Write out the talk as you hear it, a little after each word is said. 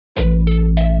Hey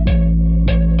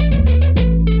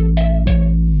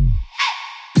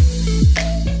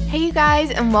you guys,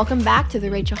 and welcome back to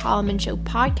the Rachel Holloman Show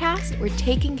podcast, where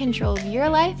taking control of your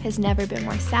life has never been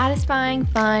more satisfying,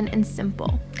 fun, and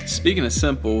simple. Speaking of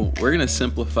simple, we're going to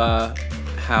simplify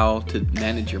how to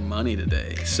manage your money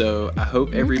today. So I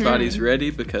hope everybody's ready,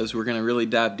 because we're going to really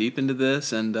dive deep into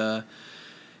this. And,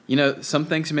 some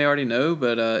things you may already know,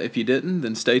 but if you didn't,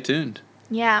 then stay tuned.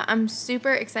 Yeah, I'm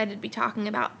super excited to be talking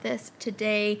about this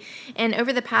today. And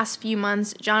over the past few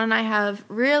months, John and I have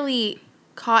really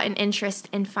caught an interest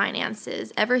in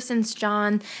finances. Ever since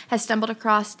John has stumbled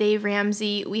across Dave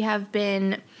Ramsey, we have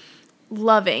been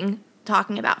loving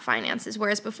talking about finances,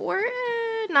 whereas before,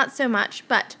 not so much.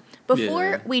 But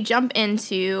before we jump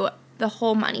into the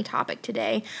whole money topic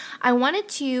today, I wanted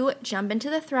to jump into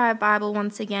the Thrive Bible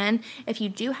once again. If you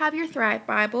do have your Thrive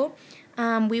Bible,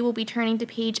 we will be turning to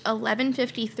page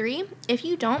 1153. If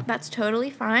you don't, that's totally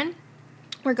fine.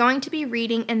 We're going to be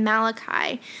reading in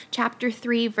Malachi chapter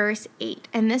 3, verse 8,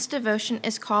 and this devotion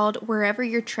is called Wherever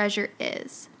Your Treasure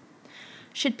Is.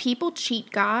 Should people cheat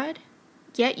God?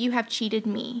 Yet you have cheated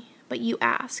me. But you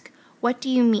ask, what do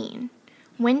you mean?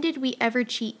 When did we ever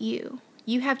cheat you?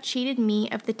 You have cheated me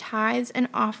of the tithes and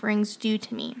offerings due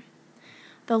to me.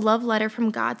 The love letter from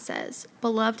God says,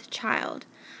 Beloved child,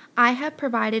 I have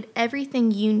provided everything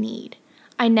you need.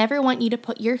 I never want you to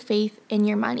put your faith in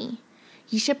your money.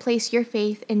 You should place your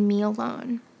faith in me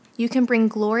alone. You can bring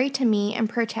glory to me and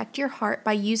protect your heart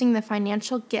by using the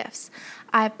financial gifts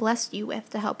I have blessed you with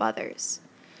to help others.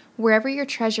 Wherever your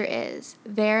treasure is,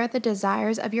 there the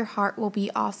desires of your heart will be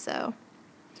also.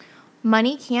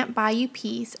 Money can't buy you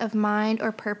peace of mind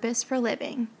or purpose for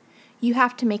living. You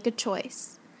have to make a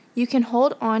choice. You can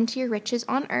hold on to your riches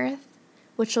on earth,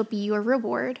 which will be your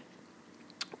reward,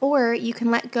 or you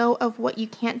can let go of what you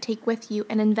can't take with you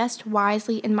and invest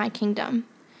wisely in my kingdom.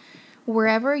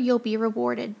 Wherever you'll be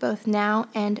rewarded, both now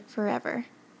and forever.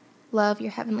 Love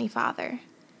your Heavenly Father.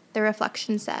 The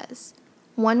reflection says,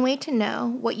 one way to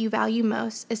know what you value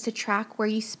most is to track where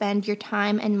you spend your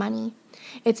time and money.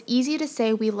 It's easy to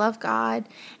say we love God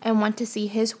and want to see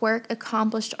His work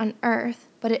accomplished on earth,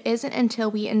 but it isn't until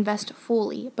we invest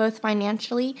fully, both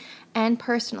financially and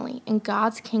personally, in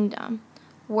God's kingdom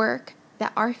work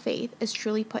that our faith is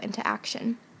truly put into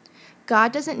action.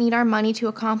 God doesn't need our money to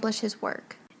accomplish His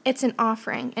work. It's an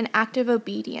offering, an act of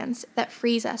obedience that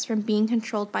frees us from being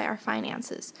controlled by our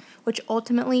finances, which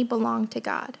ultimately belong to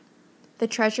God. The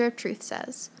Treasure of Truth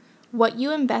says, what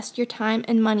you invest your time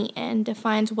and money in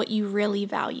defines what you really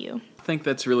value. I think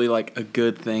that's really like a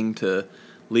good thing to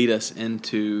lead us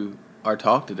into our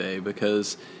talk today,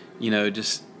 because,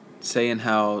 just saying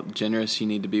how generous you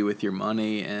need to be with your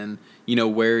money and,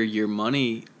 where your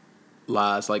money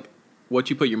lies, like what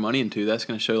you put your money into, that's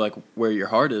going to show like where your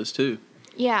heart is too.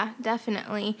 Yeah,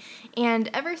 definitely. And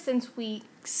ever since we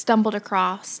stumbled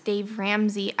across Dave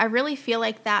Ramsey, I really feel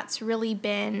like that's really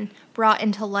been brought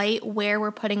into light where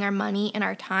we're putting our money and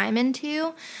our time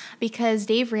into, because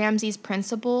Dave Ramsey's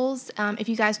principles, if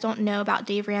you guys don't know about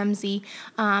Dave Ramsey,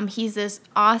 he's this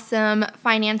awesome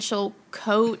financial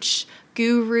coach,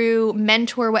 guru,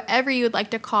 mentor, whatever you would like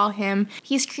to call him.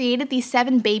 He's created these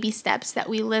 7 baby steps that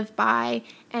we live by,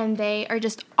 and they are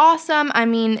just awesome. I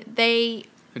mean, they're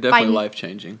definitely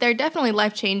life-changing. They're definitely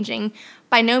life-changing.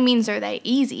 By no means are they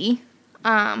easy,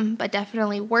 but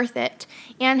definitely worth it.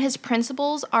 And his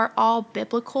principles are all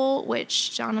biblical,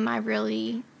 which John and I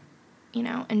really,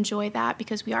 enjoy that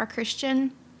because we are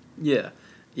Christian. Yeah.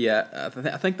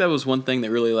 I think that was one thing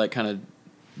that really like kind of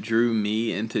drew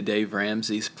me into Dave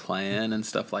Ramsey's plan and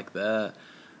stuff like that,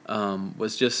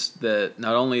 was just that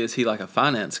not only is he like a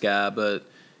finance guy, but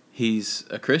he's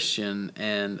a Christian,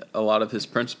 and a lot of his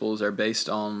principles are based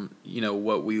on,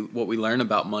 what we learn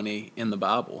about money in the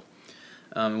Bible.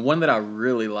 One that I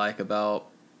really like about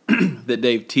that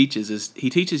Dave teaches is he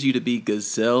teaches you to be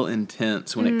gazelle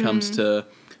intense when it comes to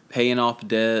paying off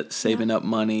debt, saving up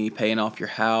money, paying off your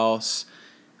house,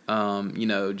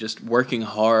 just working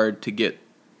hard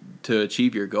to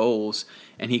achieve your goals.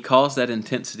 And he calls that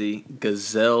intensity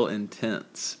gazelle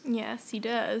intense. Yes, he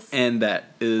does. And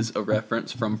that is a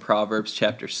reference from Proverbs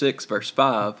chapter 6, verse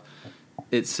 5.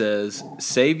 It says,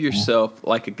 save yourself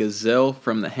like a gazelle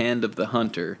from the hand of the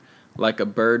hunter, like a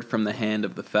bird from the hand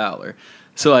of the fowler.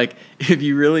 So, like, if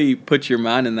you really put your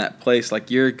mind in that place, like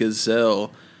you're a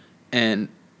gazelle and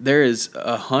there is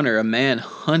a hunter, a man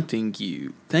hunting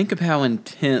you. Think of how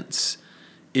intense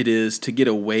it is to get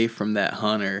away from that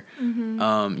hunter.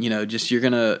 Just you're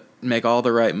going to make all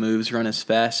the right moves, run as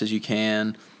fast as you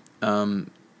can,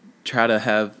 try to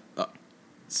have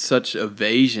such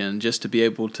evasion just to be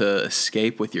able to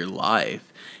escape with your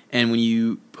life. And when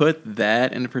you put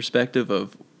that into perspective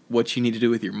of what you need to do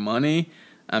with your money,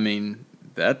 I mean,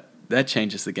 that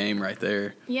changes the game right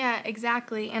there. Yeah,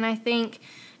 exactly. And I think,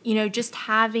 just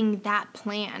having that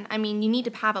plan. I mean, you need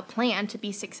to have a plan to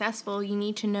be successful. You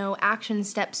need to know action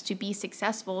steps to be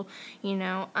successful,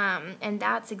 and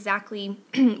that's exactly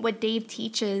what Dave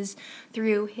teaches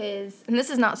through his, and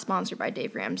this is not sponsored by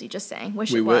Dave Ramsey, just saying,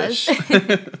 wish it was.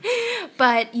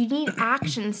 But you need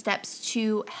action steps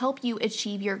to help you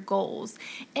achieve your goals.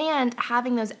 And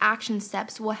having those action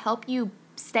steps will help you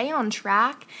stay on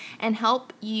track and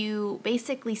help you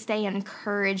basically stay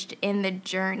encouraged in the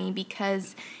journey,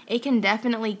 because it can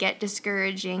definitely get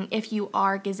discouraging if you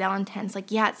are gazelle intense.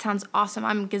 Like, yeah, it sounds awesome.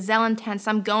 I'm gazelle intense.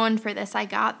 I'm going for this. I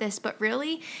got this. But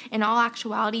really, in all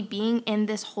actuality, being in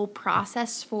this whole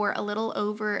process for a little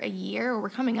over a year, or we're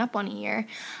coming up on a year,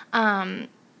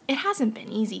 it hasn't been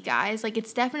easy, guys. Like,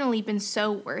 it's definitely been so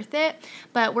worth it.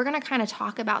 But we're going to kind of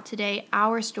talk about today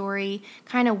our story,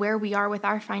 kind of where we are with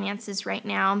our finances right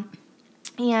now,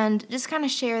 and just kind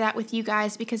of share that with you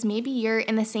guys, because maybe you're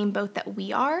in the same boat that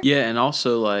we are. Yeah, and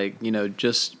also,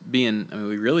 just being,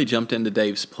 we really jumped into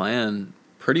Dave's plan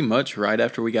pretty much right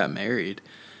after we got married.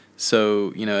 So,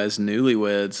 as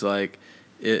newlyweds,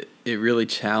 it really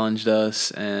challenged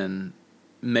us and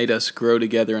made us grow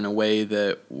together in a way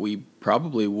that we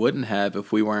probably wouldn't have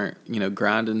if we weren't,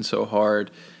 grinding so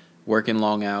hard, working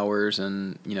long hours,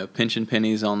 and, pinching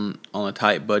pennies on a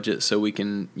tight budget so we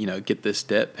can, get this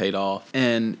debt paid off.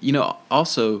 And,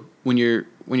 also when you're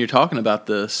talking about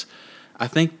this, I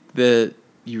think that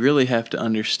you really have to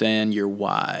understand your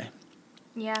why.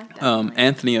 Yeah, definitely.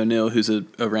 Anthony O'Neill, who's a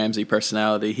Ramsey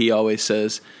personality, he always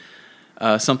says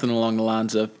something along the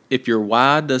lines of, if your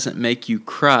why doesn't make you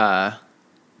cry,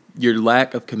 your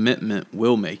lack of commitment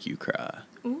will make you cry.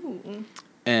 Ooh.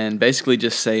 And basically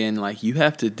just saying, you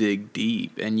have to dig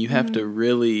deep, and you have to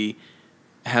really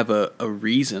have a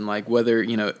reason. Like, whether,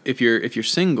 if you're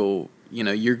single,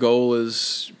 your goal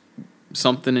is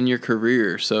something in your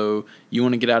career. So you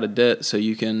want to get out of debt so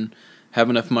you can have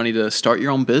enough money to start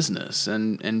your own business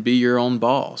and be your own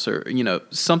boss, or,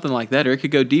 something like that. Or it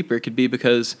could go deeper. It could be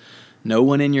because no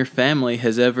one in your family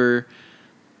has ever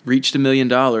reached $1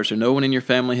 million, or no one in your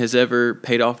family has ever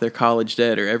paid off their college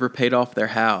debt or ever paid off their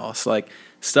house. Like,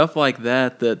 stuff like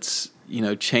that, that's,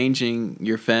 changing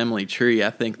your family tree. I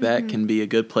think that can be a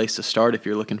good place to start if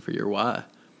you're looking for your why.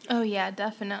 Oh, yeah,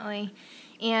 definitely.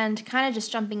 And kind of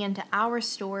just jumping into our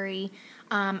story,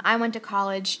 I went to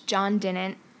college, John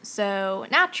didn't. So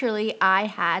naturally, I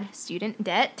had student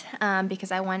debt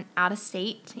because I went out of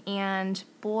state, and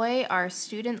boy, are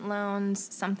student loans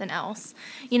something else.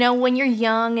 When you're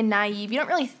young and naive, you don't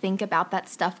really think about that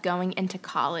stuff going into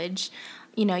college.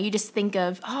 You just think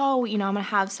of, I'm going to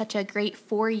have such a great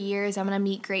 4 years. I'm going to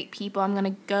meet great people. I'm going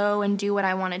to go and do what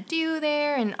I want to do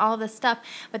there and all this stuff.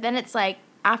 But then it's like,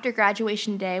 after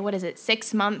graduation day, what is it,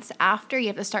 6 months after, you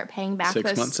have to start paying back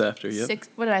 6 months after, yep.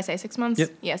 What did I say, 6 months?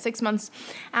 Yep. Yeah, 6 months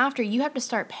after, you have to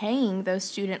start paying those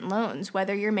student loans,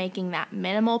 whether you're making that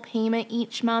minimal payment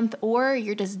each month or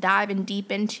you're just diving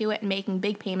deep into it and making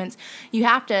big payments. You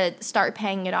have to start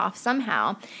paying it off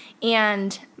somehow.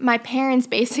 And my parents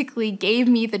basically gave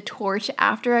me the torch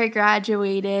after I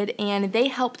graduated, and they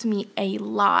helped me a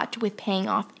lot with paying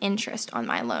off interest on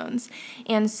my loans.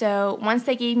 And so once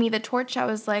they gave me the torch, I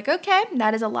was like, okay,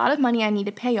 that is a lot of money I need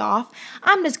to pay off.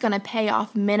 I'm just going to pay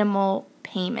off minimal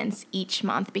payments each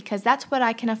month because that's what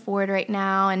I can afford right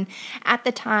now. And at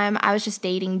the time, I was just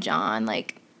dating John,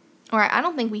 or I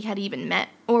don't think we had even met,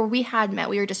 or we had met.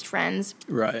 We were just friends.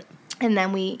 Right. And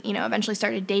then we, eventually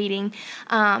started dating.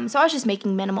 So I was just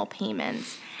making minimal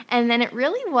payments. And then it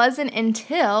really wasn't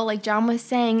until, like John was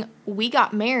saying, we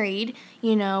got married,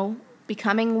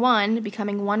 becoming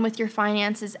one with your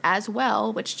finances as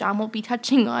well, which John will be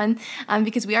touching on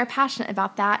because we are passionate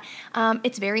about that.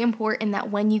 It's very important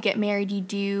that when you get married, you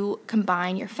do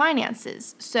combine your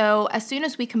finances. So as soon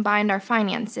as we combined our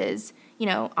finances,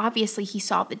 obviously he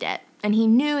saw the debt. And he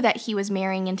knew that he was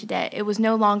marrying into debt. It was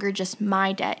no longer just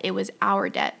my debt. It was our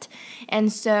debt.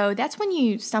 And so that's when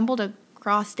you stumbled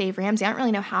across Dave Ramsey. I don't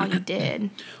really know how you did.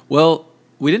 Well,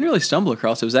 we didn't really stumble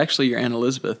across. It was actually your Aunt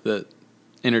Elizabeth that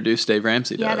introduced Dave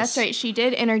Ramsey to us. Yeah, that's right. She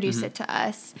did introduce it to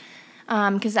us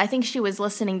because I think she was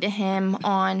listening to him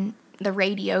on the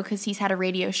radio because he's had a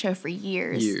radio show for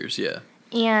years. Years, yeah.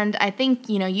 And I think,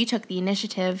 you took the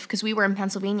initiative because we were in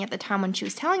Pennsylvania at the time when she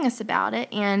was telling us about it.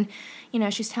 And, she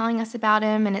was telling us about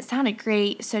him and it sounded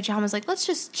great. So John was like, let's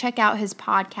just check out his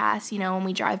podcast, when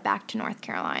we drive back to North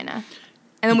Carolina.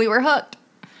 And then we were hooked.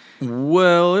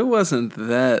 Well, it wasn't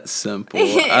that simple.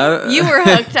 You were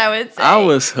hooked, I would say. I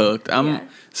was hooked. Yeah.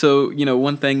 So,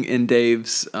 one thing in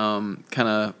Dave's kind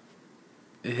of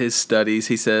his studies,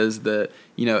 he says that,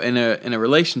 in a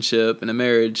relationship, in a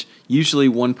marriage, usually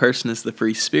one person is the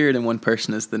free spirit and one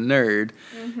person is the nerd.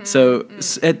 Mm-hmm. So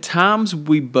at times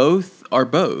we both are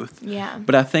both. Yeah.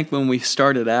 But I think when we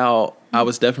started out, I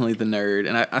was definitely the nerd,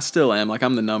 and I still am. Like,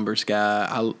 I'm the numbers guy.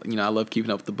 I love keeping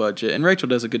up with the budget, and Rachel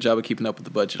does a good job of keeping up with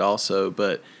the budget also.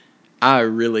 But I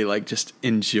really just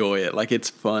enjoy it. Like, it's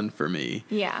fun for me.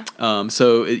 Yeah.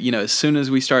 So as soon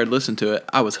as we started listening to it,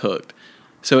 I was hooked.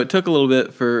 So it took a little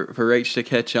bit for Rach to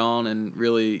catch on and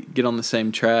really get on the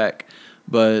same track.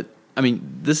 But I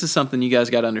mean, this is something you guys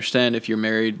got to understand if you're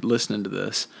married listening to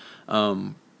this.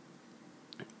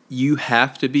 You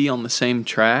have to be on the same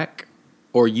track,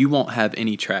 or you won't have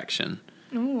any traction.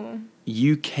 Ooh.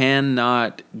 You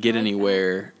cannot get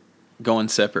anywhere going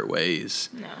separate ways.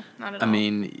 No, not at all. I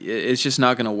mean, it's just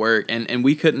not going to work. And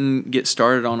we couldn't get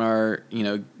started on our,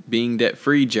 being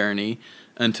debt-free journey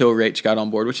until Rach got on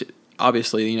board, which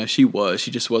obviously, she was. She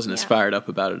just wasn't as fired up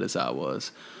about it as I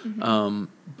was. Mm-hmm.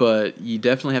 But you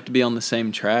definitely have to be on the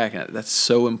same track. That's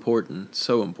so important.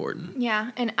 So important.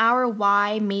 Yeah, and our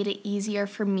why made it easier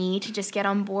for me to just get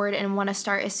on board and want to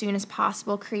start as soon as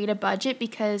possible, create a budget,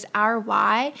 because our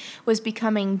why was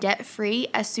becoming debt-free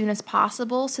as soon as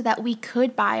possible so that we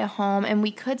could buy a home and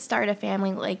we could start a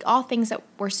family, like all things that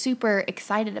we're super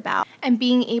excited about. And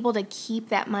being able to keep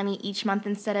that money each month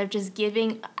instead of just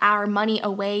giving our money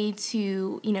away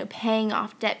to, paying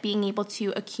off debt, being able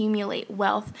to accumulate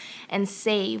wealth and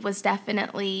save was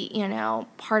definitely,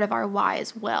 part of our why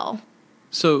as well.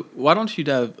 So why don't you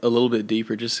dive a little bit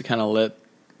deeper just to kind of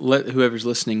let whoever's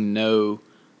listening know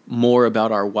more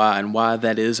about our why and why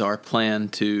that is our plan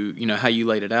to, how you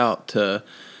laid it out to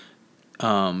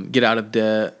get out of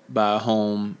debt, buy a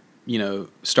home,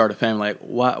 start a family. Like,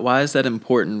 why is that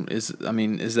important? Is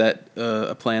that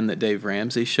a plan that Dave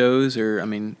Ramsey shows, or,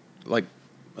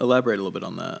 elaborate a little bit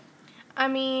on that.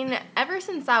 Ever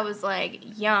since I was,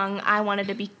 young, I wanted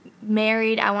to be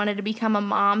married. I wanted to become a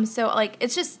mom. So,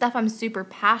 it's just stuff I'm super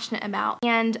passionate about.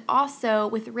 And also,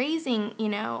 with raising,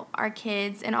 our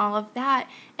kids and all of that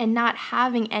and not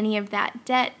having any of that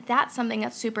debt, that's something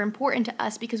that's super important to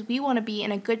us because we want to be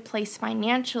in a good place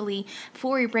financially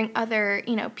before we bring other,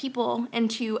 people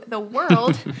into the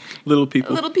world. Little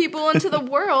people into the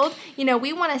world.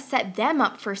 We want to set them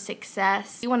up for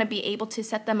success. We want to be able to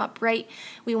set them up right.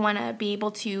 We want to be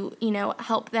able to,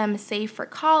 help them save for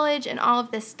college and all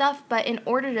of this stuff. But in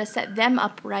order to set them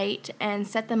up right and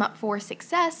set them up for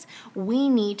success, we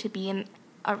need to be in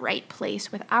a right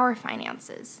place with our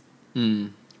finances.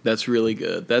 That's really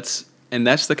good. That's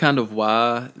the kind of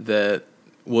why that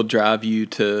will drive you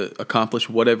to accomplish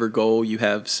whatever goal you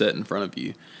have set in front of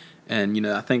you. And,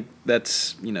 I think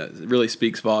that's, it really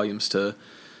speaks volumes to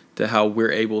how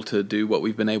we're able to do what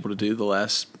we've been able to do the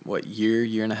last,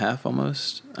 year and a half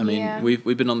almost.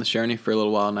 We've been on this journey for a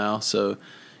little while now. So,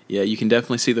 yeah, you can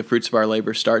definitely see the fruits of our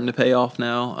labor starting to pay off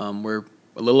now. We're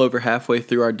a little over halfway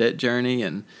through our debt journey,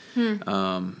 and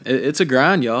it's a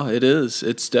grind, y'all. It is.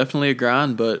 It's definitely a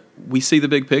grind, but we see the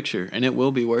big picture, and it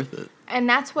will be worth it. And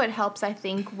that's what helps, I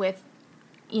think, with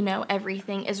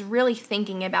everything is really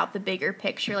thinking about the bigger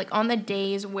picture. Like on the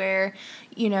days where,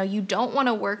 you don't want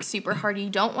to work super hard, you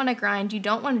don't want to grind, you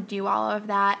don't want to do all of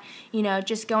that,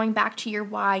 just going back to your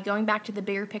why, going back to the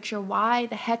bigger picture, why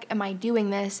the heck am I doing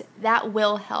this? That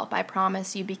will help, I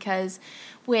promise you, because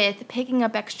with picking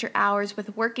up extra hours,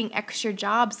 with working extra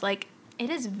jobs, it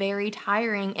is very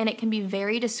tiring and it can be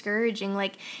very discouraging.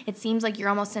 It seems like you're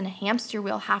almost in a hamster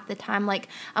wheel half the time.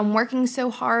 I'm working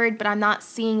so hard, but I'm not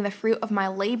seeing the fruit of my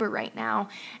labor right now.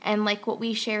 And what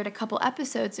we shared a couple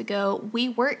episodes ago, we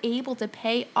were able to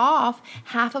pay off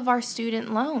half of our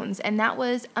student loans. And that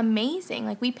was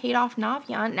amazing. We paid off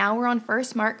Navient. Now we're on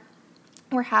First Mark.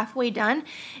 We're halfway done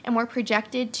and we're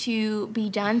projected to be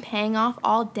done paying off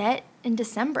all debt in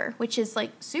December, which is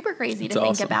super crazy to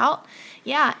think about.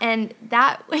 Yeah, and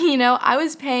that, I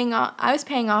was paying off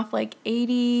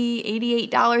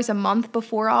 $88 a month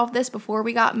before all of this, before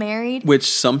we got married. Which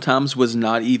sometimes was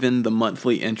not even the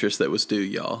monthly interest that was due,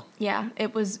 y'all. Yeah,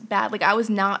 it was bad. I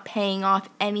was not paying off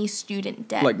any student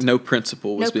debt. No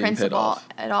principal was being paid off.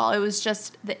 At all. It was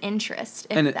just the interest,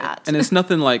 that. And it's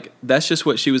nothing that's just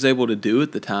what she was able to do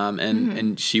at the time,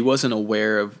 and she wasn't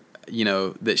aware of,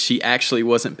 that she actually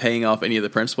wasn't paying off any of the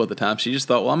principal at the time. She just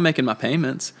thought, well, I'm making my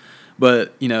payments.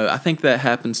 But, I think that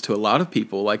happens to a lot of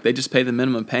people. They just pay the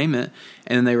minimum payment,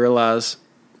 and then they realize,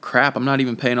 crap, I'm not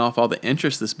even paying off all the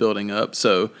interest that's building up.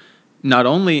 So, not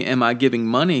only am I giving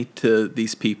money to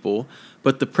these people,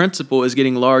 but the principal is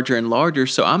getting larger and larger,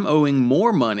 so I'm owing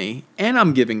more money and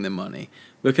I'm giving them money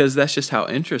because that's just how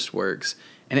interest works.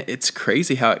 And it's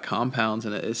crazy how it compounds,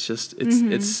 and it's just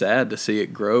it's sad to see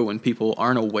it grow when people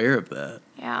aren't aware of that.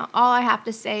 Yeah, all I have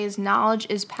to say is knowledge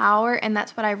is power, and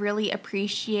that's what I really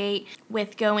appreciate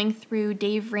with going through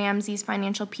Dave Ramsey's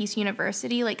Financial Peace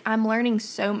University. Like, I'm learning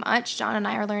so much. John and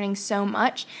I are learning so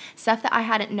much, stuff that I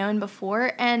hadn't known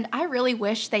before, and I really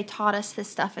wish they taught us this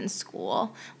stuff in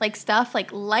school. Like, stuff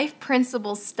like life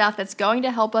principles stuff that's going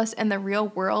to help us in the real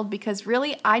world, because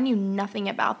really, I knew nothing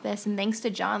about this, and thanks to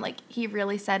John, like, he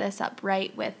really set us up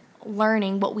right with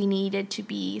learning what we needed to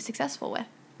be successful with.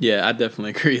 Yeah, I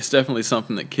definitely agree. It's definitely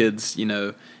something that kids, you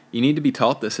need to be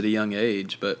taught this at a young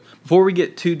age. But before we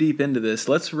get too deep into this,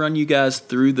 let's run you guys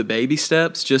through the baby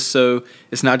steps, just so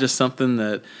it's not just something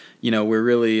that, we're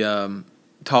really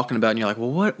talking about and you're like,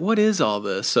 well, what is all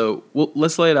this? So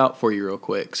let's lay it out for you real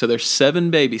quick. So there's 7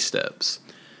 baby steps.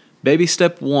 Baby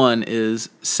step 1 is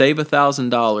save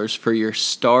 $1,000 for your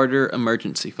starter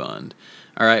emergency fund.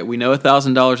 All right, we know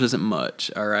 $1,000 isn't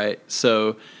much. All right,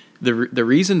 so the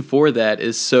reason for that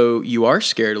is so you are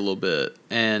scared a little bit,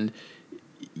 and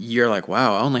you're like,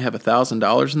 wow, I only have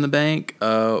 $1,000 in the bank.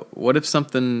 What if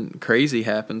something crazy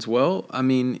happens? Well, I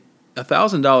mean,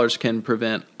 $1,000 can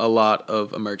prevent a lot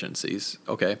of emergencies.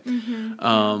 Okay,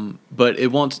 but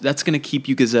it won't. That's going to keep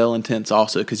you gazelle intense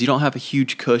also, because you don't have a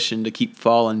huge cushion to keep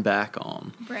falling back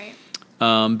on. Right.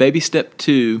 Baby step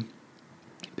 2: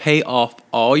 pay off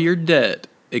all your debt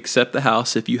except the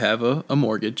house if you have a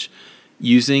mortgage,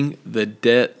 using the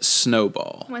debt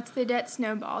snowball. What's the debt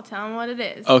snowball? Tell them what it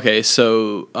is. Okay,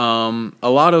 so a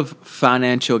lot of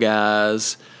financial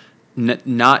guys,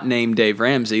 not named Dave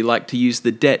Ramsey, like to use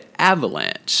the debt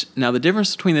avalanche. Now, the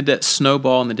difference between the debt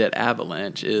snowball and the debt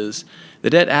avalanche is the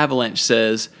debt avalanche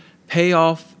says pay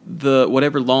off the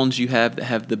whatever loans you have that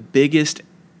have the biggest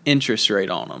interest rate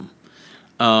on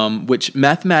them, which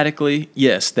mathematically,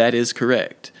 yes, that is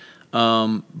correct.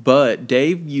 But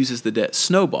Dave uses the debt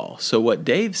snowball. So what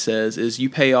Dave says is you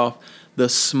pay off the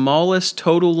smallest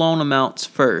total loan amounts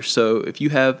first. So if you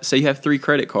have 3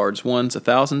 credit cards, one's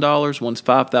 $1,000, one's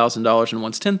 $5,000, and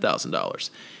one's $10,000.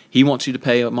 He wants you to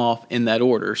pay them off in that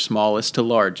order, smallest to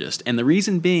largest. And the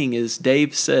reason being is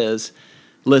Dave says,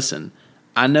 listen,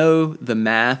 I know the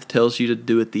math tells you to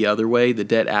do it the other way, the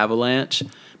debt avalanche,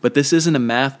 but this isn't a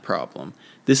math problem.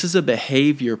 This is a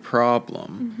behavior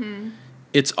problem. Mm-hmm.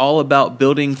 It's all about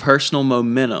building personal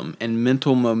momentum and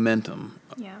mental momentum.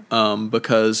 Yeah.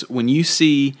 Because when you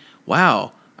see,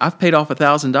 wow, I've paid off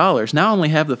 $1,000. Now I only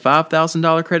have the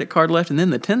 $5,000 credit card left, and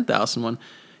then the $10,000 one.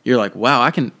 You're like, wow, I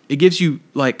can. It gives you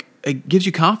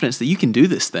confidence that you can do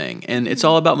this thing, and it's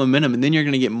all about momentum. And then you're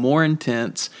going to get more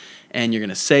intense, and you're going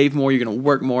to save more. You're going to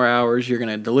work more hours. You're going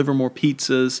to deliver more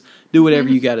pizzas. Do whatever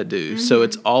you got to do. Mm-hmm. So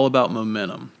it's all about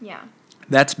momentum. Yeah.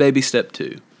 That's baby step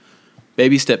 2.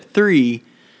 Baby step 3,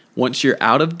 once you're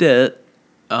out of debt,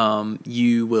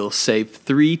 you will save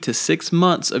 3 to 6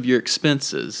 months of your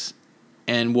expenses,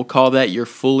 and we'll call that your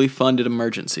fully funded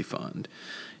emergency fund.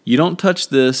 You don't touch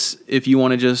this if you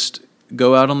want to just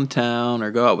go out on the town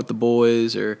or go out with the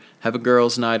boys or have a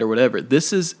girls' night or whatever.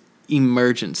 This is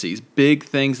emergencies, big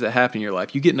things that happen in your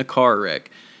life. You get in a car wreck,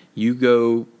 you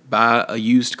go buy a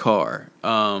used car,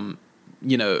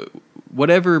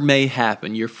 whatever may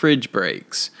happen, your fridge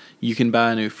breaks, you can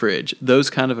buy a new fridge, those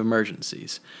kind of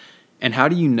emergencies. And how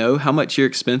do you know how much your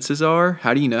expenses are?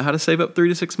 How do you know how to save up 3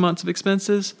 to 6 months of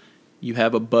expenses? You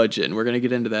have a budget, and we're going to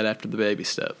get into that after the baby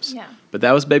steps. Yeah. But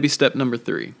that was baby step number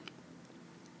 3.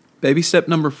 Baby step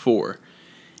number 4,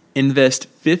 invest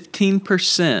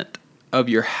 15% of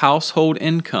your household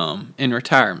income in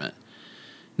retirement.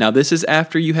 Now, this is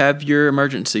after you have your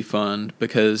emergency fund,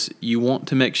 because you want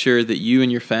to make sure that you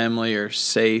and your family are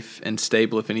safe and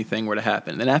stable if anything were to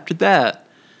happen. And after that,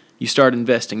 you start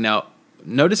investing. Now,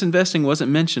 notice investing wasn't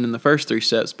mentioned in the first 3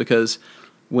 steps, because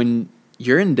when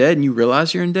you're in debt and you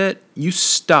realize you're in debt, you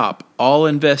stop all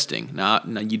investing. Now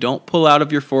you don't pull out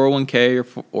of your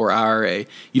 401k or IRA.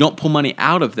 You don't pull money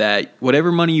out of that.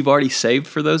 Whatever money you've already saved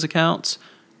for those accounts,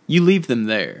 you leave them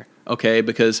there, okay?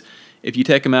 Because if you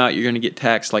take them out, you're going to get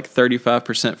taxed like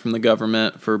 35% from the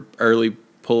government for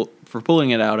pulling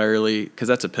it out early, because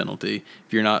that's a penalty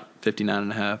if you're not 59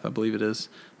 and a half, I believe it is.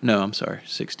 No, I'm sorry,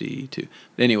 62.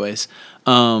 But anyways,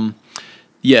 so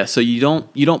you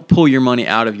don't pull your money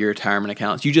out of your retirement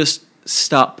accounts. You just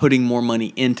stop putting more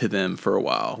money into them for a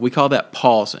while. We call that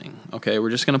pausing. Okay, we're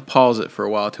just going to pause it for a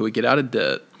while till we get out of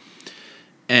debt.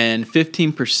 And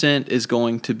 15% is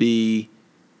going to be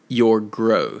your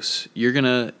gross. You're going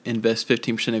to invest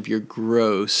 15% of your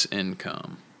gross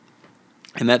income.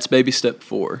 And that's baby step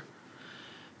 4.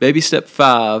 Baby step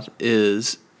 5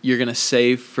 is you're going to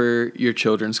save for your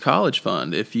children's college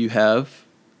fund. If you have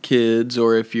kids,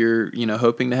 or if you're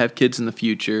hoping to have kids in the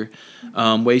future,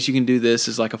 ways you can do this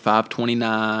is like a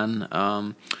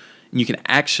 529. You can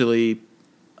actually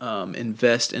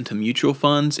invest into mutual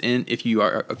funds if you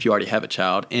already have a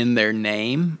child, in their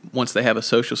name once they have a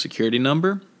social security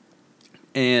number.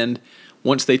 And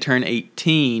once they turn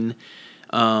 18,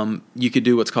 you could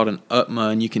do what's called an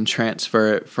UTMA, and you can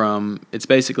transfer it it's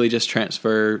basically just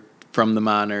transfer from the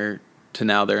minor to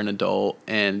now they're an adult,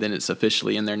 and then it's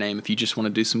officially in their name if you just want to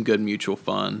do some good mutual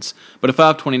funds. But a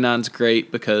 529 is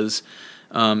great because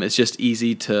it's just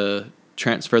easy to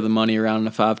transfer the money around in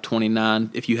a 529.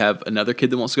 If you have another kid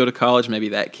that wants to go to college, maybe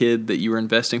that kid that you were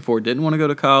investing for didn't want to go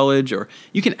to college, or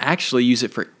you can actually use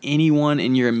it for anyone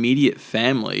in your immediate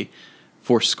family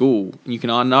for school. You can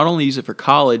not only use it for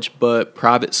college, but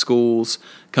private schools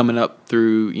coming up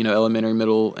through, elementary,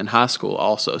 middle, and high school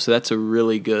also. So that's a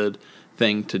really good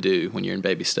thing to do when you're in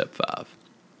baby step 5.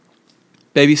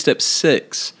 Baby step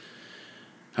 6.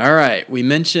 All right, we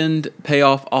mentioned pay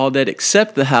off all debt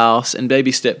except the house, and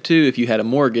baby step 2, if you had a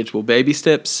mortgage. Well, baby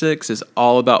step 6 is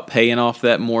all about paying off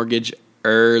that mortgage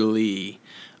early.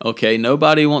 Okay,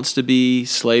 nobody wants to be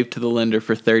slave to the lender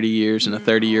for 30 years in a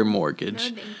 30-year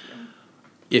mortgage. No, thank you.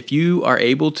 If you are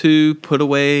able to put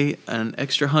away an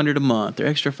extra $100 a month or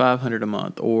extra $500 a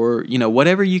month, or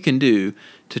whatever you can do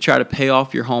to try to pay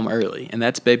off your home early, and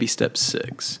that's baby step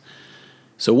 6.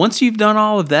 So once you've done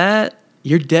all of that,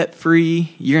 you're debt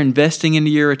free, you're investing into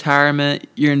your retirement,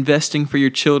 you're investing for your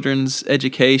children's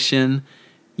education,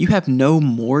 you have no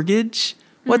mortgage.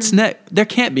 What's next? There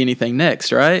can't be anything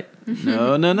next, right?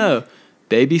 No.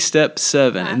 Baby step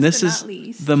 7, and this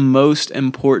is the most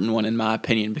important one in my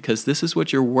opinion, because this is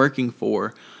what you're working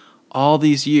for all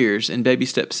these years. In baby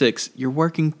step 6, you're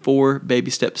working for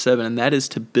baby step 7, and that is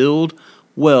to build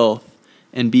wealth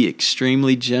and be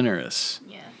extremely generous.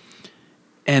 Yeah.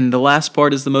 And the last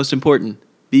part is the most important.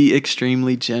 Be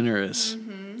extremely generous.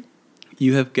 Mm-hmm.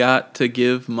 You have got to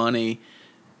give money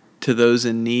to those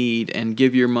in need, and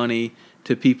give your money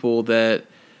to people that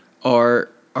are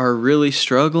really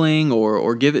struggling,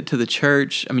 or give it to the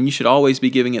church. I mean, you should always be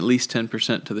giving at least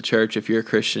 10% to the church if you're a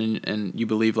Christian and you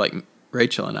believe like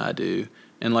Rachel and I do,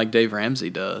 and like Dave Ramsey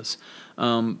does.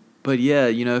 But yeah,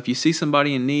 if you see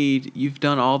somebody in need, you've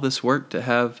done all this work to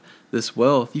have this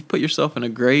wealth. You've put yourself in a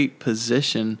great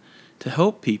position to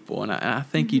help people. And I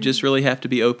think you just really have to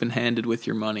be open-handed with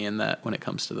your money in that when it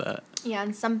comes to that. Yeah,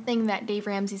 and something that Dave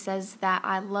Ramsey says that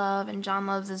I love and John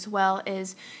loves as well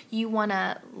is you want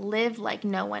to live like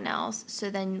no one else, so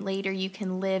then later you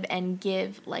can live and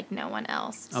give like no one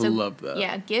else. I love that.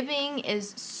 Yeah, giving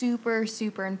is super,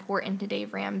 super important to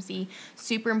Dave Ramsey,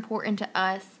 super important to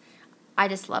us. I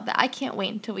just love that. I can't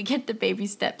wait until we get to baby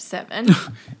step 7.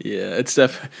 Yeah, it's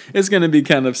going to be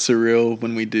kind of surreal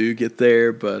when we do get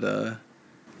there, but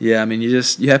yeah, I mean,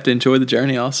 you have to enjoy the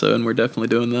journey also, and we're definitely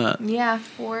doing that. Yeah,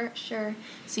 for sure.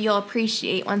 So you'll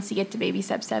appreciate, once you get to baby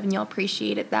step 7, you'll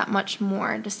appreciate it that much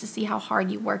more, just to see how hard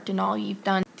you worked and all you've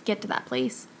done to get to that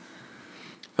place.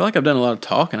 I feel like I've done a lot of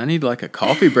talking. I need like a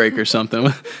coffee break or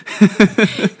something.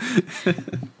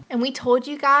 And we told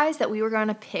you guys that we were going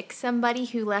to pick somebody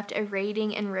who left a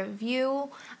rating and review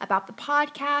about the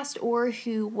podcast, or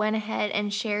who went ahead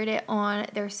and shared it on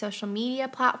their social media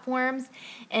platforms.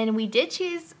 And we did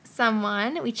choose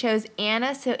someone. We chose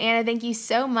Anna. So Anna, thank you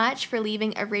so much for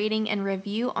leaving a rating and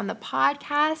review on the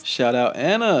podcast. Shout out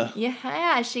Anna.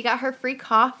 Yeah, she got her free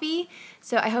coffee.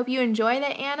 So I hope you enjoy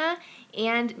that, Anna.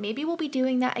 And maybe we'll be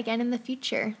doing that again in the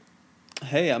future.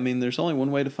 Hey, I mean, there's only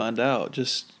one way to find out.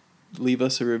 Just leave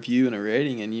us a review and a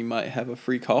rating, and you might have a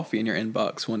free coffee in your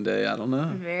inbox one day. I don't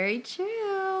know. Very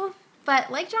true.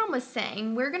 But like John was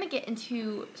saying, we're going to get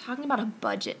into talking about a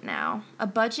budget now. A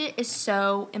budget is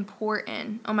so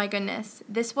important. Oh my goodness.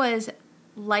 This was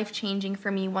life-changing for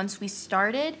me once we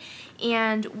started.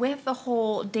 And with the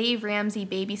whole Dave Ramsey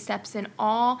baby steps and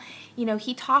all,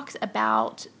 he talks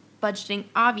about budgeting,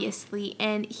 obviously,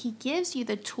 and he gives you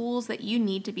the tools that you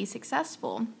need to be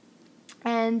successful.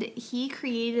 And he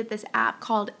created this app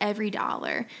called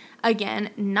EveryDollar. Again,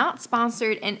 not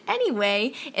sponsored in any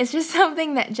way. It's just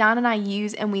something that John and I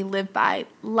use and we live by.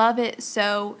 Love it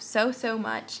so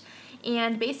much.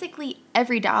 And basically,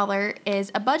 EveryDollar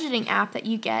is a budgeting app that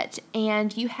you get,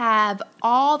 and you have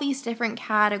all these different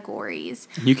categories.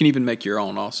 You can even make your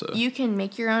own also. You can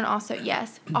make your own also,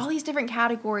 yes. All these different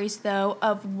categories, though,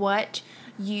 of what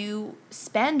you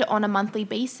spend on a monthly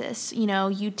basis.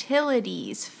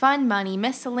 Utilities, fund money,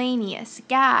 miscellaneous,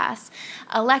 gas,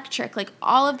 electric, like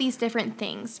all of these different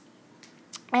things.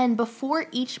 And before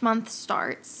each month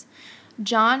starts,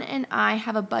 John and I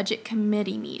have a budget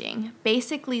committee meeting,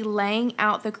 basically laying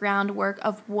out the groundwork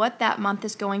of what that month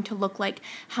is going to look like,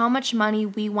 how much money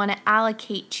we want to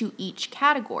allocate to each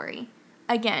category.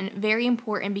 Again, very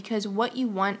important, because what you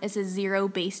want is a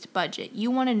zero-based budget.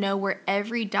 You want to know where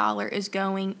every dollar is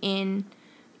going in,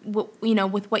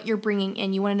 with what you're bringing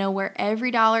in. You want to know where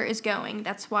every dollar is going.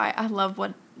 That's why I love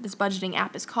what this budgeting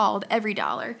app is called, Every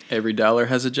Dollar. Every dollar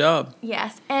has a job.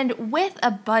 Yes, and with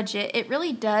a budget, it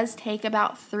really does take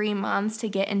about 3 months to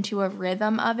get into a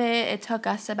rhythm of it. It took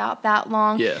us about that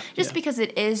long, because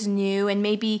it is new, and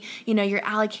maybe, you're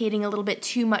allocating a little bit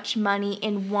too much money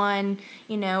in one,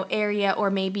 area, or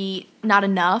maybe not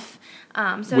enough.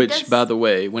 Which, by the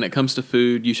way, when it comes to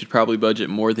food, you should probably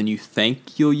budget more than you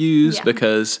think you'll use,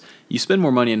 because you spend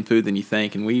more money in food than you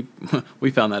think, and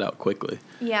we found that out quickly.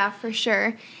 Yeah, for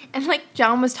sure. And like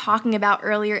John was talking about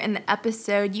earlier in the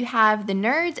episode, you have the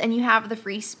nerds and you have the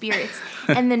free spirits.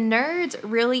 And the nerds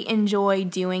really enjoy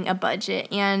doing a budget.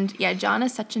 And yeah, John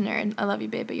is such a nerd. I love you,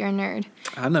 babe, but you're a nerd.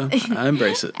 I know. I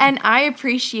embrace it. And I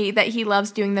appreciate that he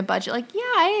loves doing the budget. Like, yeah,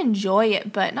 I enjoy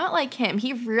it, but not like him.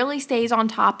 He really stays on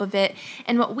top of it.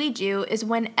 And what we do is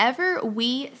whenever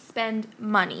we spend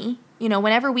money,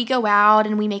 whenever we go out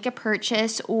and we make a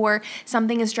purchase or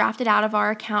something is drafted out of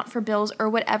our account for bills or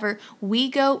whatever, we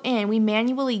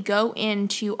manually go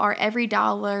into our Every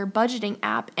Dollar budgeting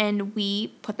app and we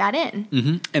put that in.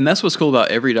 Mm-hmm. And that's what's cool about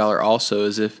Every Dollar also,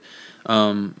 is if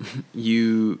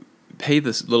you pay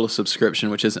this little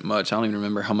subscription, which isn't much. I don't even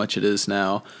remember how much it is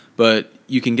now, but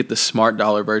you can get the Smart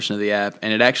Dollar version of the app,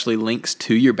 and it actually links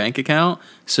to your bank account,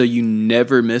 so you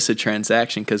never miss a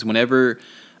transaction, because whenever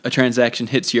a transaction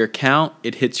hits your account,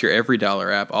 it hits your Every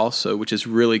Dollar app also, which is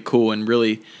really cool and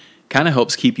really kind of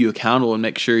helps keep you accountable and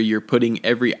make sure you're putting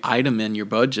every item in your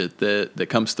budget that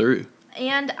comes through.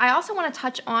 And I also want to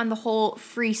touch on the whole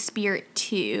free spirit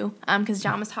too, because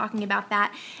John was talking about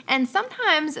that. And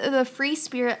sometimes the free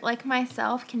spirit, like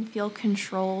myself, can feel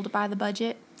controlled by the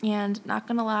budget. And not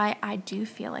going to lie, I do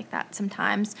feel like that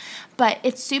sometimes. But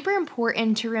it's super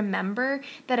important to remember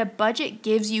that a budget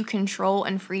gives you control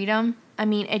and freedom. I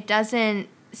mean, it doesn't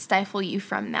stifle you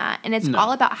from that. And it's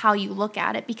all about how you look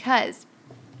at it, because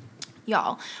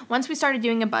y'all, once we started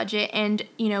doing a budget and,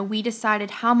 we decided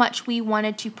how much we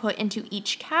wanted to put into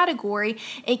each category,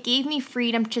 it gave me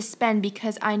freedom to spend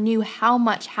because I knew how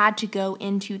much had to go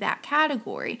into that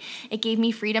category. It gave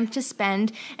me freedom to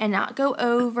spend and not go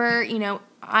over,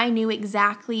 I knew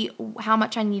exactly how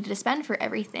much I needed to spend for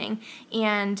everything.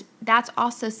 And that's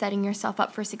also setting yourself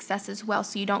up for success as well,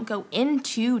 so you don't go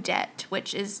into debt,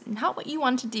 which is not what you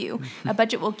want to do. A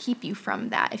budget will keep you from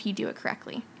that if you do it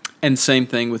correctly. And same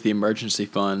thing with the emergency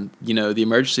fund. The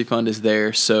emergency fund is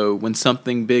there, so when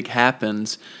something big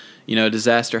happens, a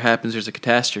disaster happens, there's a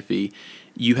catastrophe,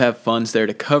 you have funds there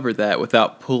to cover that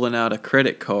without pulling out a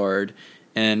credit card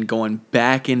and going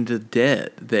back into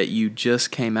debt that you just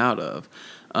came out of.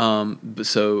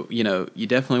 So, you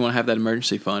definitely want to have that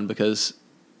emergency fund, because,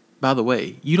 by the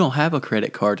way, you don't have a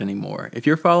credit card anymore. If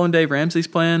you're following Dave Ramsey's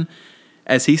plan,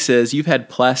 as he says, you've had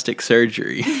plastic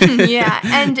surgery. Yeah,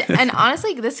 and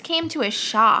honestly, this came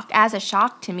as a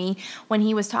shock to me when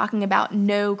he was talking about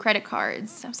no credit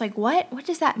cards. I was like, what? What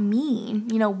does that mean?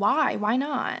 Why? Why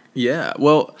not? Yeah,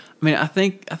 well, I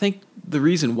think the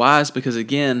reason why is because,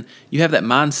 again, you have that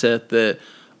mindset that,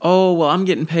 oh, well, I'm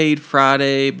getting paid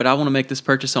Friday, but I want to make this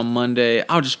purchase on Monday.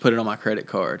 I'll just put it on my credit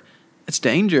card. It's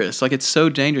dangerous. Like, it's so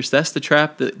dangerous. That's the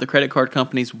trap that the credit card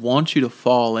companies want you to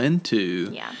fall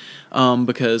into. Yeah.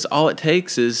 Because all it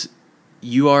takes is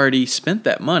you already spent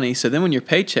that money. So then when your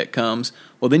paycheck comes,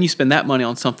 well, then you spend that money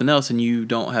on something else and you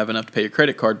don't have enough to pay your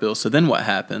credit card bill. So then what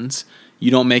happens? You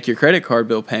don't make your credit card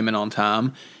bill payment on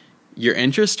time. Your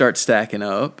interest starts stacking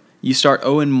up. You start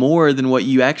owing more than what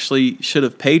you actually should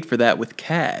have paid for that with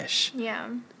cash. Yeah.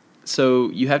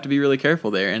 So you have to be really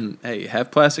careful there. And, hey,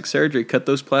 have plastic surgery. Cut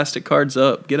those plastic cards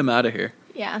up. Get them out of here.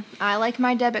 Yeah, I like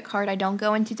my debit card. I don't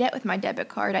go into debt with my debit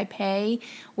card. I pay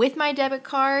with my debit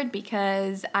card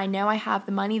because I know I have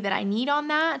the money that I need on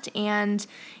that. And,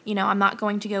 I'm not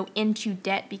going to go into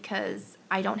debt because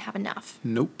I don't have enough.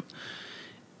 Nope.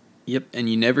 Yep, and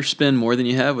you never spend more than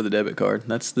you have with a debit card.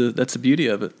 That's the beauty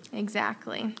of it.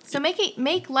 Exactly. So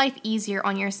make life easier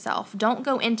on yourself. Don't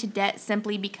go into debt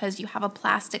simply because you have a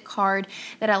plastic card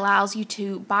that allows you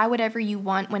to buy whatever you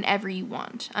want whenever you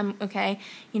want. Okay?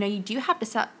 You do have to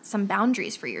set some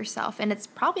boundaries for yourself, and it's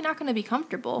probably not going to be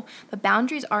comfortable, but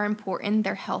boundaries are important.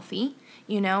 They're healthy.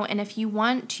 And if you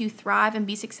want to thrive and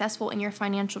be successful in your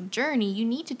financial journey, you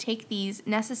need to take these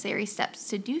necessary steps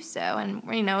to do so. And,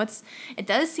 it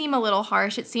does seem a little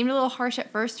harsh. It seemed a little harsh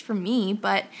at first for me,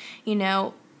 but,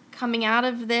 coming out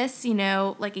of this,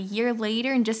 like a year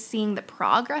later and just seeing the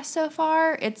progress so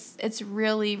far, it's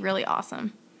really, really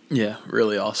awesome. Yeah,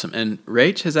 really awesome. And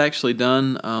Rach has actually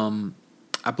done,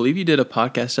 I believe you did a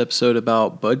podcast episode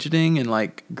about budgeting and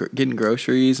like getting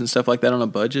groceries and stuff like that on a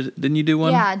budget. Didn't you do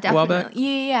one? Yeah, definitely. A while back?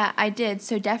 Yeah, I did.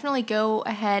 So definitely go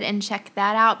ahead and check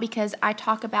that out because I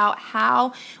talk about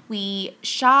how we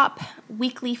shop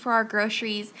weekly for our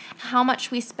groceries, how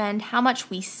much we spend, how much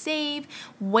we save,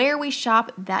 where we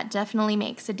shop. That definitely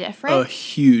makes a difference. A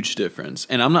huge difference.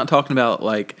 And I'm not talking about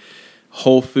like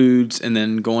Whole Foods and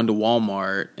then going to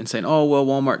Walmart and saying, oh, well,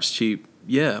 Walmart's cheap.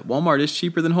 Yeah, Walmart is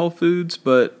cheaper than Whole Foods,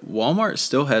 but Walmart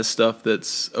still has stuff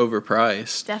that's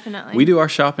overpriced. Definitely. We do our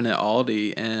shopping at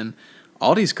Aldi, and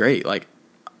Aldi's great. Like,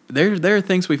 there are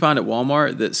things we find at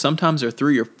Walmart that sometimes are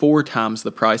 3 or 4 times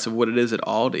the price of what it is at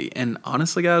Aldi. And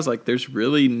honestly, guys, like, there's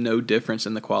really no difference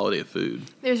in the quality of food.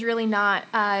 There's really not.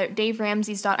 Dave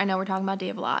Ramsey's daughter, I know we're talking about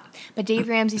Dave a lot, but Dave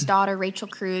Ramsey's daughter, Rachel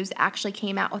Cruz, actually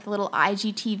came out with a little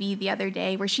IGTV the other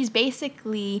day where she's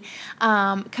basically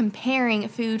comparing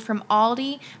food from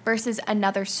Aldi versus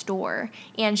another store.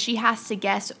 And she has to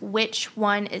guess which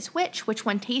one is which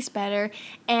one tastes better.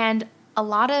 And a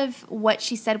lot of what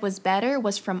she said was better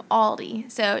was from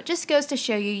Aldi. So it just goes to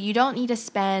show you don't need to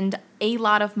spend a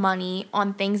lot of money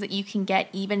on things that you can get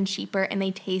even cheaper and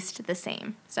they taste the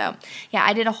same. So yeah,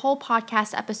 I did a whole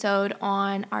podcast episode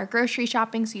on our grocery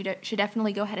shopping, so you should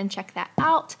definitely go ahead and check that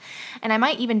out. And I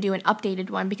might even do an updated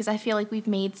one because I feel like we've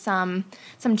made some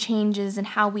changes in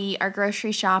how we are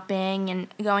grocery shopping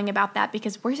and going about that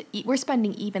because we're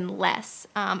spending even less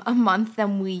a month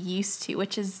than we used to,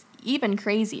 which is even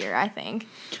crazier, I think.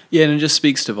 Yeah, and it just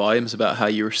speaks to volumes about how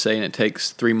you were saying it takes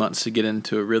 3 months to get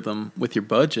into a rhythm with your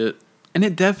budget. And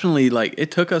it definitely, it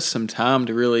took us some time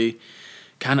to really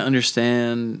kind of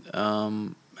understand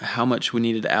how much we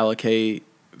needed to allocate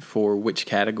for which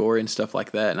category and stuff like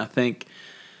that. And I think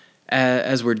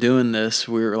as we're doing this,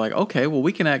 we were like, okay, well,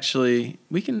 we can do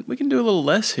a little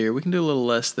less here. We can do a little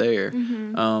less there.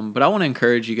 Mm-hmm. But I want to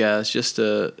encourage you guys just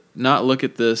to not look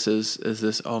at this as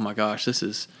this, oh my gosh, this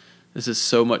is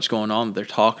so much going on that they're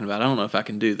talking about. I don't know if I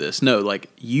can do this. No,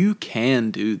 you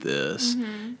can do this.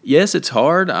 Mm-hmm. Yes, it's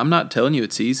hard. I'm not telling you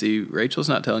it's easy. Rachel's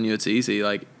not telling you it's easy.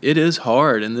 It is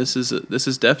hard, and this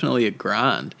is definitely a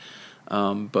grind.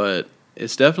 But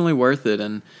it's definitely worth it,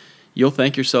 and you'll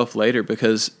thank yourself later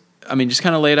because, just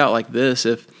kind of lay it out like this.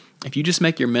 If you just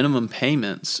make your minimum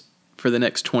payments for the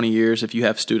next 20 years, if you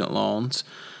have student loans,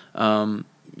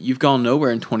 you've gone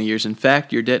nowhere in 20 years. In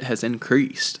fact, your debt has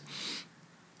increased.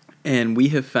 And we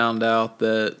have found out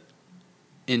that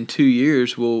in 2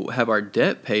 years, we'll have our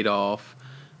debt paid off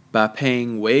by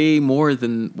paying way more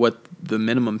than what the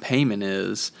minimum payment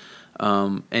is.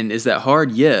 And is that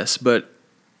hard? Yes, but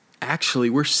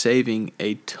actually we're saving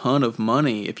a ton of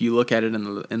money if you look at it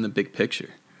in the big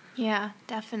picture. Yeah,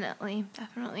 definitely.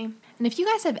 And if you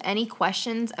guys have any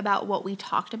questions about what we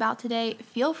talked about today,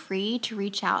 feel free to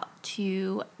reach out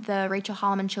to the Rachel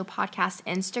Holloman Show podcast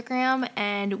Instagram,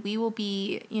 and we will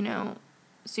be,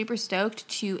 super stoked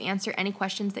to answer any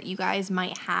questions that you guys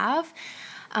might have.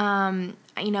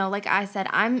 Like I said,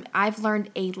 I've learned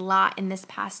a lot in this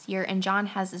past year, and John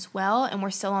has as well, and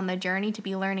we're still on the journey to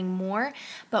be learning more,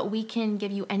 but we can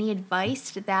give you any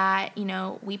advice that,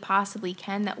 we possibly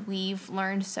can that we've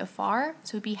learned so far,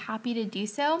 so we'd be happy to do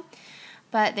so.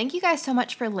 But thank you guys so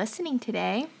much for listening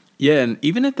today. Yeah, and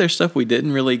even if there's stuff we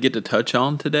didn't really get to touch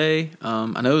on today,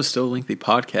 I know it was still a lengthy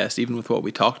podcast, even with what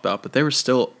we talked about, but there's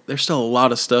still a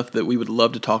lot of stuff that we would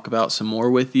love to talk about some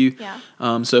more with you.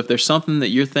 Yeah. So if there's something that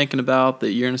you're thinking about,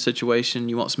 that you're in a situation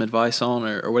you want some advice on,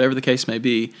 or whatever the case may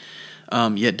be,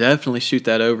 definitely shoot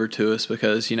that over to us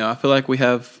because, I feel like we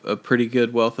have a pretty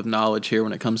good wealth of knowledge here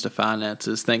when it comes to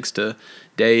finances, thanks to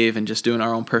Dave and just doing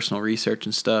our own personal research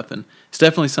and stuff. And it's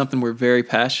definitely something we're very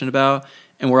passionate about.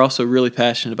 And we're also really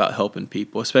passionate about helping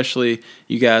people, especially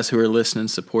you guys who are listening,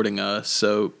 supporting us.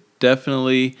 So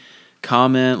definitely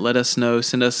comment, let us know,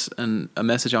 send us a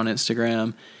message on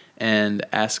Instagram, and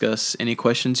ask us any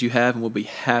questions you have, and we'll be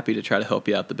happy to try to help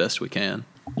you out the best we can.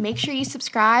 Make sure you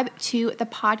subscribe to the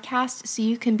podcast so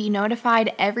you can be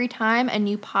notified every time a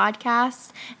new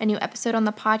episode on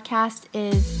the podcast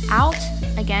is out.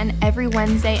 Again, every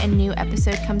Wednesday a new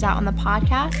episode comes out on the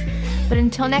podcast. But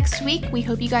until next week, we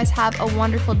hope you guys have a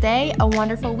wonderful day, a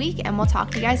wonderful week, and we'll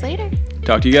talk to you guys later.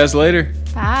 Talk to you guys later.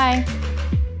 Bye.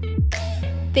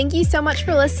 Thank you so much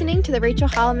for listening to the Rachel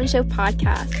Holloman Show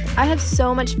podcast. I have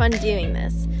so much fun doing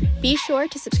this. Be sure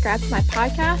to subscribe to my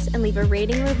podcast and leave a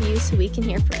rating review so we can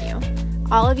hear from you.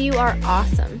 All of you are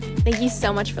awesome. Thank you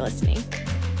so much for listening.